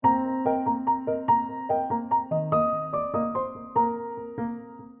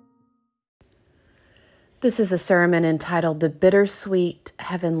This is a sermon entitled The Bittersweet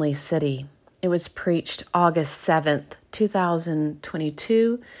Heavenly City. It was preached August 7th,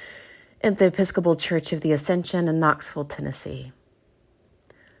 2022 at the Episcopal Church of the Ascension in Knoxville, Tennessee.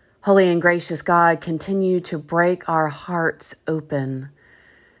 Holy and gracious God, continue to break our hearts open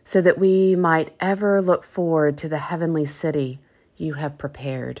so that we might ever look forward to the heavenly city you have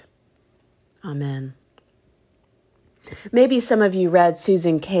prepared. Amen. Maybe some of you read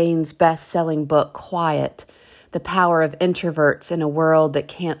Susan Cain's best-selling book, Quiet, The Power of Introverts in a World That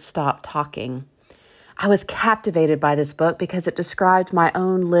Can't Stop Talking. I was captivated by this book because it described my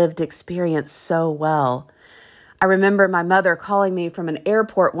own lived experience so well. I remember my mother calling me from an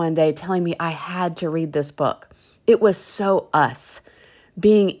airport one day telling me I had to read this book. It was so us.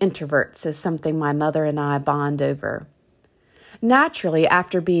 Being introverts is something my mother and I bond over. Naturally,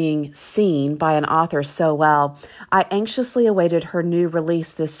 after being seen by an author so well, I anxiously awaited her new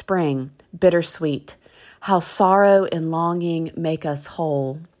release this spring, Bittersweet, How Sorrow and Longing Make Us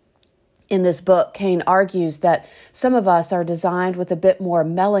Whole. In this book, Cain argues that some of us are designed with a bit more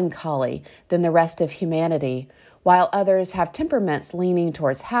melancholy than the rest of humanity, while others have temperaments leaning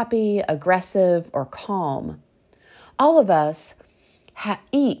towards happy, aggressive, or calm. All of us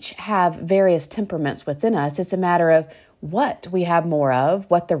each have various temperaments within us. It's a matter of what we have more of,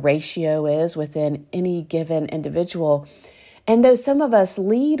 what the ratio is within any given individual. And though some of us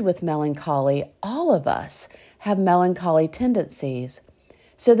lead with melancholy, all of us have melancholy tendencies.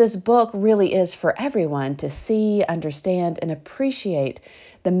 So this book really is for everyone to see, understand, and appreciate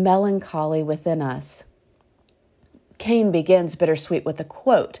the melancholy within us. Cain begins Bittersweet with a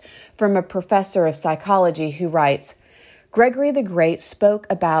quote from a professor of psychology who writes, Gregory the Great spoke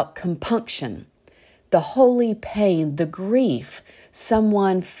about compunction, the holy pain, the grief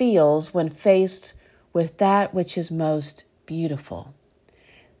someone feels when faced with that which is most beautiful.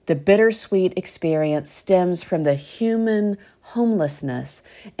 The bittersweet experience stems from the human homelessness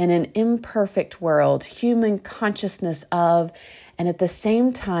in an imperfect world, human consciousness of, and at the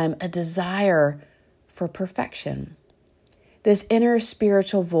same time, a desire for perfection. This inner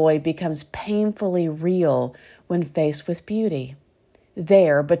spiritual void becomes painfully real when faced with beauty.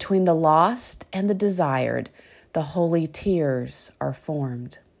 There, between the lost and the desired, the holy tears are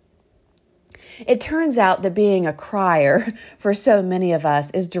formed. It turns out that being a crier for so many of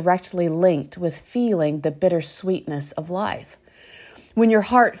us is directly linked with feeling the bittersweetness of life. When your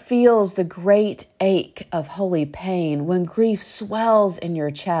heart feels the great ache of holy pain, when grief swells in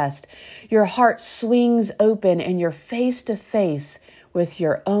your chest, your heart swings open and you're face to face with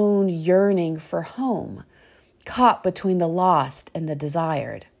your own yearning for home, caught between the lost and the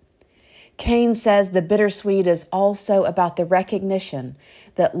desired. Cain says the bittersweet is also about the recognition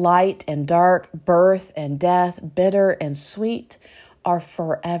that light and dark, birth and death, bitter and sweet, are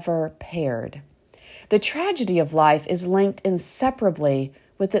forever paired. The tragedy of life is linked inseparably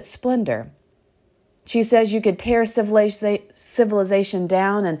with its splendor. She says you could tear civilization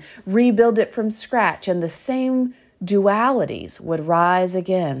down and rebuild it from scratch, and the same dualities would rise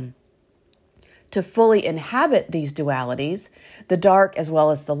again. To fully inhabit these dualities, the dark as well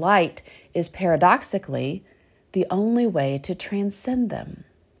as the light, is paradoxically the only way to transcend them.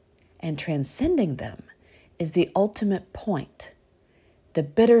 And transcending them is the ultimate point. The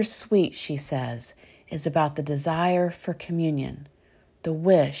bittersweet, she says, is about the desire for communion, the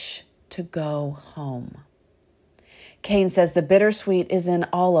wish to go home. Cain says the bittersweet is in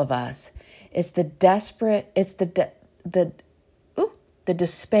all of us. It's the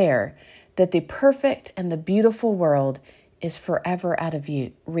despair that the perfect and the beautiful world is forever out of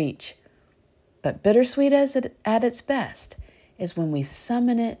reach. But bittersweet at its best is when we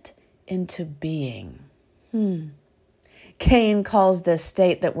summon it into being. Cain calls this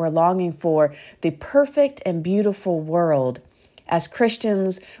state that we're longing for the perfect and beautiful world. As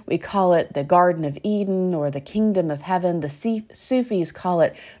Christians, we call it the Garden of Eden or the Kingdom of Heaven. The Sufis call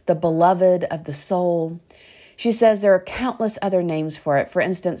it the beloved of the soul. She says there are countless other names for it. For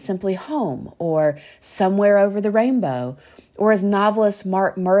instance, simply home or somewhere over the rainbow. Or as novelist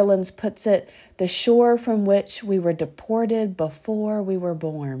Mark Merlins puts it, the shore from which we were deported before we were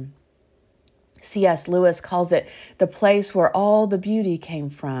born. C.S. Lewis calls it the place where all the beauty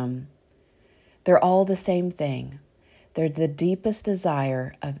came from. They're all the same thing. They're the deepest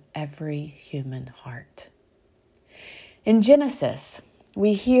desire of every human heart. In Genesis,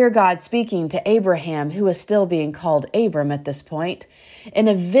 we hear God speaking to Abraham, who is still being called Abram at this point. In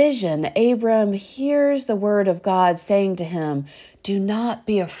a vision, Abram hears the word of God saying to him, "Do not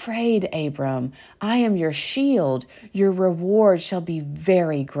be afraid, Abram. I am your shield. Your reward shall be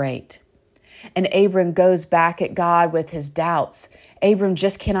very great." And Abram goes back at God with his doubts. Abram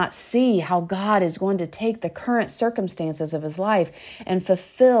just cannot see how God is going to take the current circumstances of his life and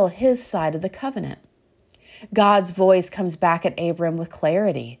fulfill his side of the covenant. God's voice comes back at Abram with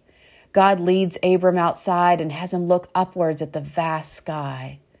clarity. God leads Abram outside and has him look upwards at the vast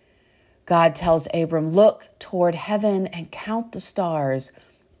sky. God tells Abram, look toward heaven and count the stars,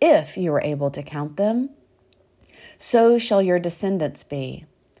 if you are able to count them. So shall your descendants be.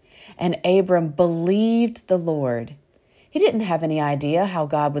 And Abram believed the Lord. He didn't have any idea how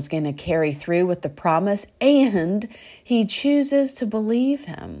God was going to carry through with the promise, and he chooses to believe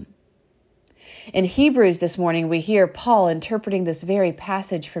him. In Hebrews this morning, we hear Paul interpreting this very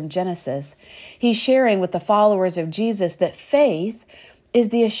passage from Genesis. He's sharing with the followers of Jesus that faith is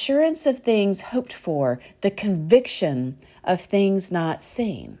the assurance of things hoped for, the conviction of things not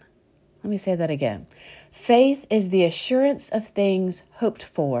seen. Let me say that again. Faith is the assurance of things hoped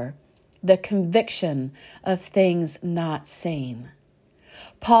for, the conviction of things not seen.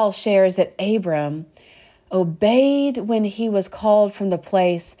 Paul shares that Abram obeyed when he was called from the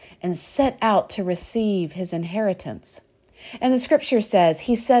place and set out to receive his inheritance. And the scripture says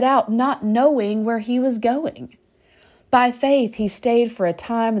he set out not knowing where he was going. By faith, he stayed for a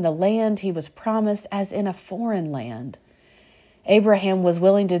time in the land he was promised as in a foreign land. Abraham was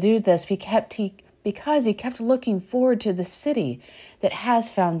willing to do this because he kept looking forward to the city that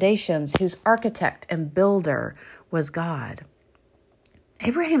has foundations, whose architect and builder was God.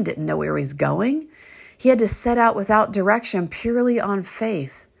 Abraham didn't know where he was going. He had to set out without direction, purely on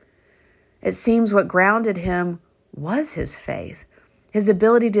faith. It seems what grounded him was his faith, his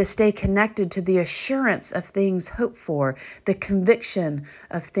ability to stay connected to the assurance of things hoped for, the conviction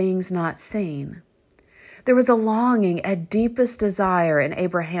of things not seen. There was a longing, a deepest desire in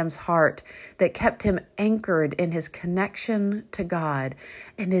Abraham's heart that kept him anchored in his connection to God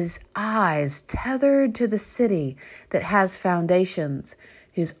and his eyes tethered to the city that has foundations,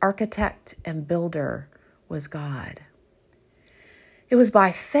 whose architect and builder was God. It was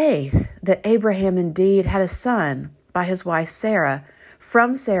by faith that Abraham indeed had a son by his wife Sarah.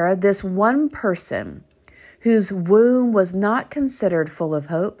 From Sarah, this one person whose womb was not considered full of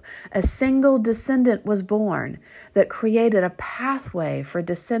hope, a single descendant was born that created a pathway for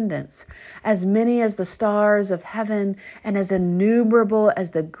descendants, as many as the stars of heaven and as innumerable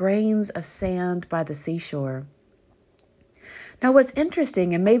as the grains of sand by the seashore. Now, what's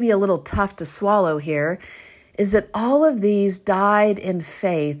interesting and maybe a little tough to swallow here is that all of these died in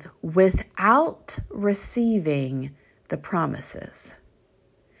faith without receiving the promises.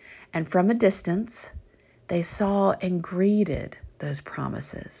 And from a distance, they saw and greeted those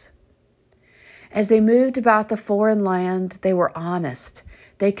promises. As they moved about the foreign land, they were honest.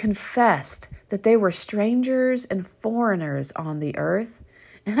 They confessed that they were strangers and foreigners on the earth.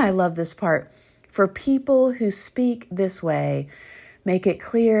 And I love this part. For people who speak this way, make it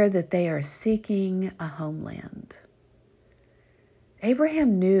clear that they are seeking a homeland.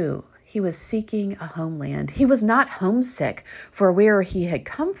 Abraham knew he was seeking a homeland. He was not homesick for where he had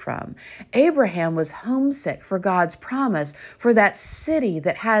come from. Abraham was homesick for God's promise, for that city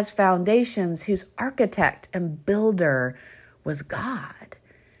that has foundations, whose architect and builder was God.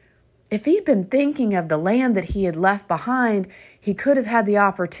 If he'd been thinking of the land that he had left behind, he could have had the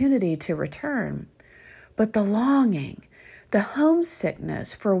opportunity to return. But the longing, the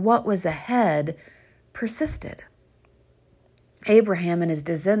homesickness for what was ahead persisted. Abraham and his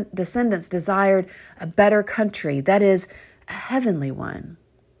descendants desired a better country, that is, a heavenly one.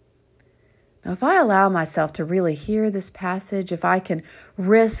 Now, if I allow myself to really hear this passage, if I can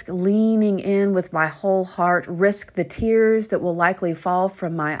risk leaning in with my whole heart, risk the tears that will likely fall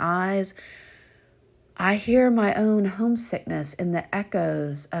from my eyes, I hear my own homesickness in the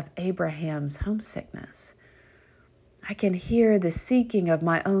echoes of Abraham's homesickness. I can hear the seeking of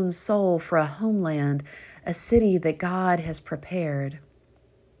my own soul for a homeland, a city that God has prepared.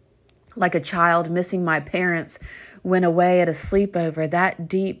 Like a child missing my parents when away at a sleepover, that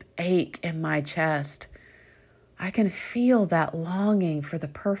deep ache in my chest. I can feel that longing for the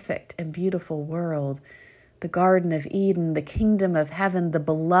perfect and beautiful world, the Garden of Eden, the kingdom of heaven, the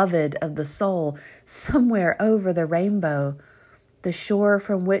beloved of the soul, somewhere over the rainbow, the shore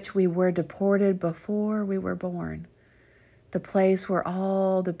from which we were deported before we were born. The place where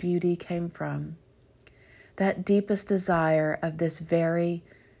all the beauty came from, that deepest desire of this very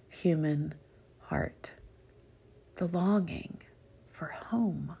human heart, the longing for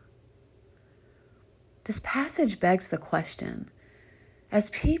home. This passage begs the question, as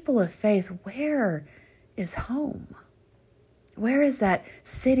people of faith, where is home? Where is that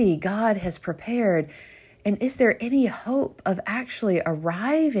city God has prepared? And is there any hope of actually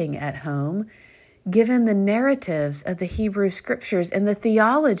arriving at home given the narratives of the Hebrew Scriptures and the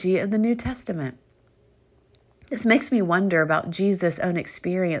theology of the New Testament? This makes me wonder about Jesus' own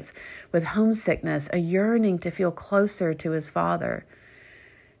experience with homesickness, a yearning to feel closer to his Father.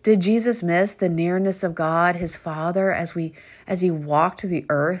 Did Jesus miss the nearness of God, his Father, as he walked the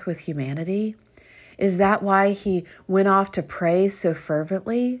earth with humanity? Is that why he went off to pray so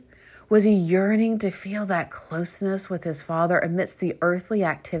fervently? Was he yearning to feel that closeness with his Father amidst the earthly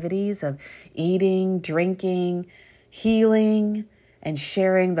activities of eating, drinking, healing, and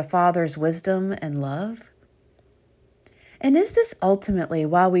sharing the Father's wisdom and love? And is this ultimately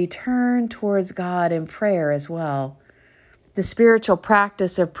why we turn towards God in prayer as well? The spiritual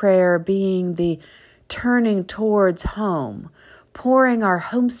practice of prayer being the turning towards home, pouring our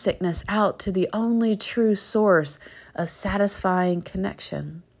homesickness out to the only true source of satisfying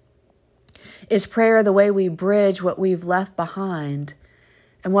connection. Is prayer the way we bridge what we've left behind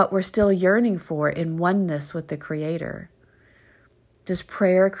and what we're still yearning for in oneness with the Creator? Does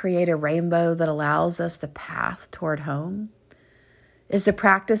prayer create a rainbow that allows us the path toward home? Is the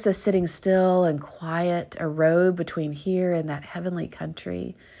practice of sitting still and quiet a road between here and that heavenly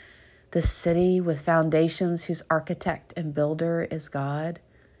country, the city with foundations whose architect and builder is God?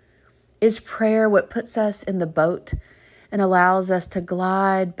 Is prayer what puts us in the boat and allows us to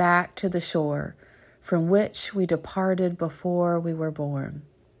glide back to the shore from which we departed before we were born?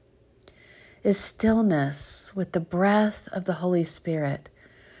 Is stillness with the breath of the Holy Spirit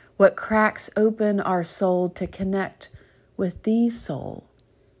what cracks open our soul to connect with the soul,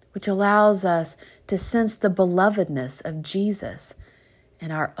 which allows us to sense the belovedness of Jesus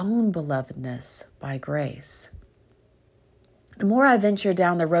and our own belovedness by grace? The more I venture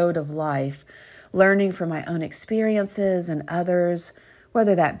down the road of life, learning from my own experiences and others,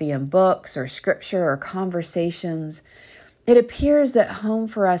 whether that be in books or scripture or conversations, it appears that home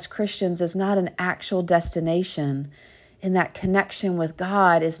for us Christians is not an actual destination, and that connection with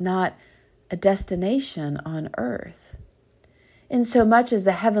God is not a destination on earth. In so much as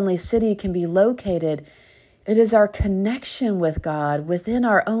the heavenly city can be located, it is our connection with God within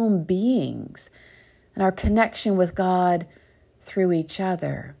our own beings and our connection with God through each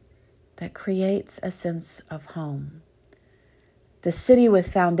other that creates a sense of home. The city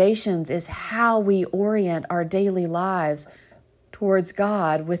with foundations is how we orient our daily lives towards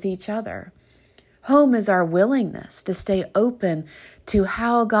God with each other. Home is our willingness to stay open to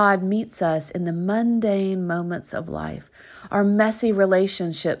how God meets us in the mundane moments of life, our messy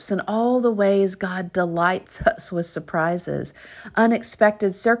relationships, and all the ways God delights us with surprises,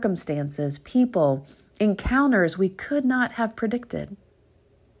 unexpected circumstances, people, encounters we could not have predicted.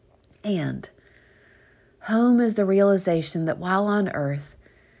 And home is the realization that while on earth,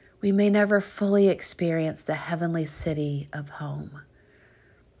 we may never fully experience the heavenly city of home.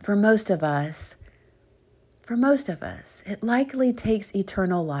 For most of us, it likely takes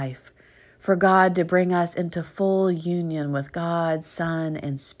eternal life for God to bring us into full union with God, Son,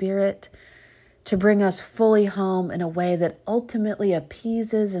 and Spirit, to bring us fully home in a way that ultimately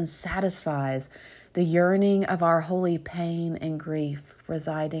appeases and satisfies the yearning of our holy pain and grief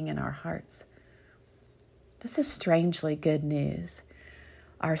residing in our hearts. This is strangely good news.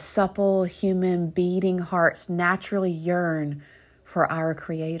 Our supple, human, beating hearts naturally yearn for our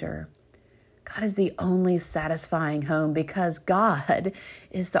Creator. God is the only satisfying home because God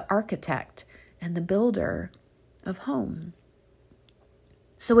is the architect and the builder of home.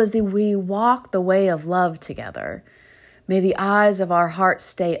 So as we walk the way of love together, may the eyes of our hearts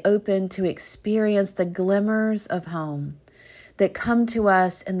stay open to experience the glimmers of home that come to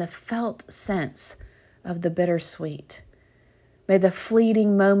us in the felt sense of the bittersweet. May the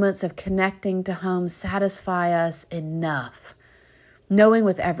fleeting moments of connecting to home satisfy us enough, knowing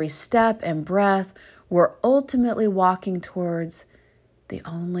with every step and breath we're ultimately walking towards the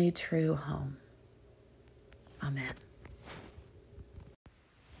only true home. Amen.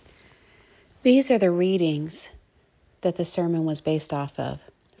 These are the readings that the sermon was based off of.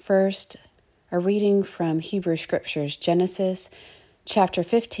 First, a reading from Hebrew Scriptures, Genesis chapter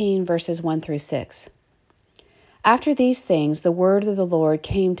 15, verses 1 through 6. After these things, the word of the Lord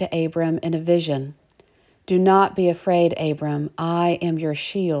came to Abram in a vision. Do not be afraid, Abram. I am your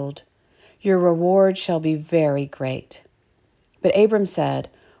shield. Your reward shall be very great. But Abram said,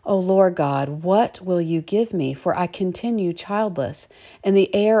 O Lord God, what will you give me? For I continue childless, and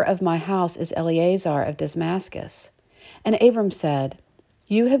the heir of my house is Eleazar of Damascus. And Abram said,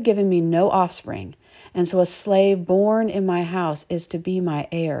 You have given me no offspring, and so a slave born in my house is to be my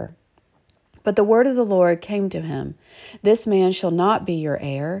heir. But the word of the Lord came to him, This man shall not be your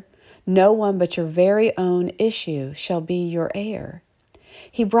heir, No one but your very own issue shall be your heir.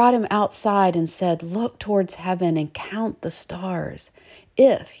 He brought him outside and said, Look towards heaven and count the stars,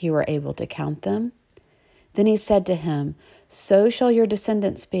 if you are able to count them. Then he said to him, So shall your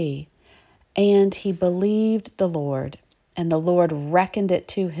descendants be. And he believed the Lord, and the Lord reckoned it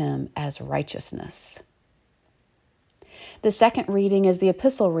to him as righteousness. The second reading is the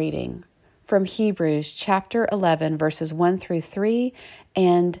epistle reading from Hebrews chapter 11, verses 1 through 3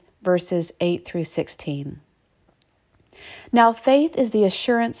 and verses 8 through 16. Now faith is the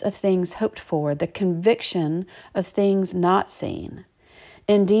assurance of things hoped for, the conviction of things not seen.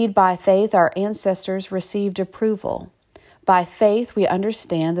 Indeed, by faith our ancestors received approval. By faith we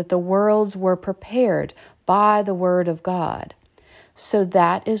understand that the worlds were prepared by the word of God. So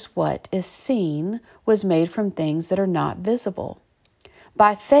that is what is seen was made from things that are not visible.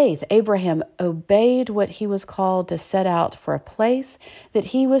 By faith, Abraham obeyed what he was called to set out for a place that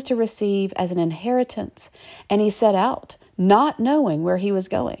he was to receive as an inheritance, and he set out, not knowing where he was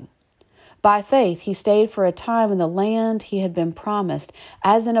going. By faith, he stayed for a time in the land he had been promised,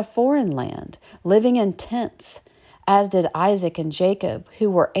 as in a foreign land, living in tents, as did Isaac and Jacob, who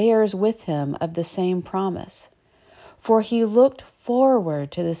were heirs with him of the same promise. For he looked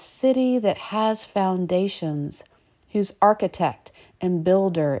forward to the city that has foundations, whose architect and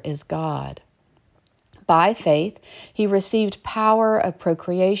builder is God. By faith, he received power of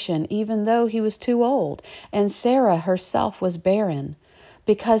procreation, even though he was too old, and Sarah herself was barren,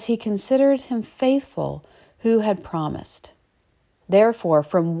 because he considered him faithful who had promised. Therefore,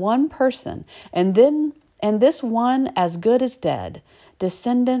 from one person, and this one as good as dead,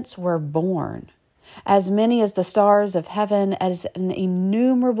 descendants were born, as many as the stars of heaven, as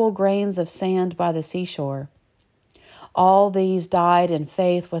innumerable grains of sand by the seashore. All these died in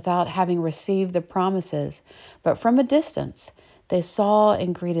faith without having received the promises, but from a distance they saw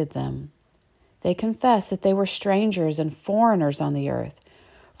and greeted them. They confessed that they were strangers and foreigners on the earth.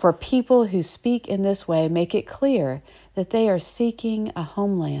 For people who speak in this way make it clear that they are seeking a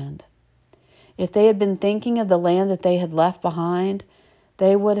homeland. If they had been thinking of the land that they had left behind,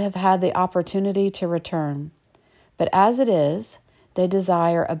 they would have had the opportunity to return. But as it is, they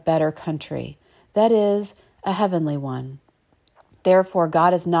desire a better country, that is, a heavenly one. Therefore,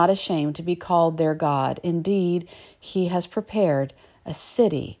 God is not ashamed to be called their God. Indeed, he has prepared a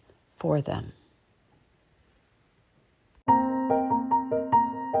city for them.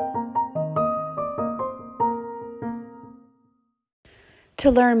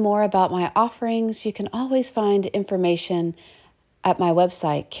 To learn more about my offerings, you can always find information at my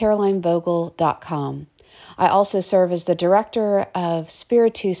website, carolinevogel.com. I also serve as the director of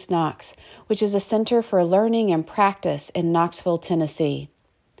Spiritus Knox, which is a center for learning and practice in Knoxville, Tennessee.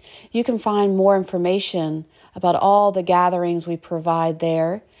 You can find more information about all the gatherings we provide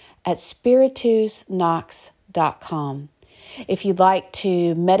there at spiritusknox.com. If you'd like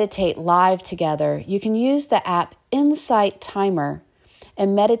to meditate live together, you can use the app Insight Timer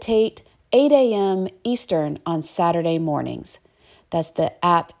and meditate 8 a.m. Eastern on Saturday mornings. That's the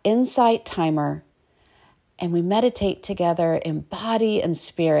app Insight Timer. And we meditate together in body and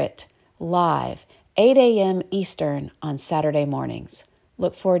spirit live, 8 a.m. Eastern on Saturday mornings.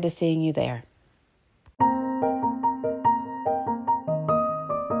 Look forward to seeing you there.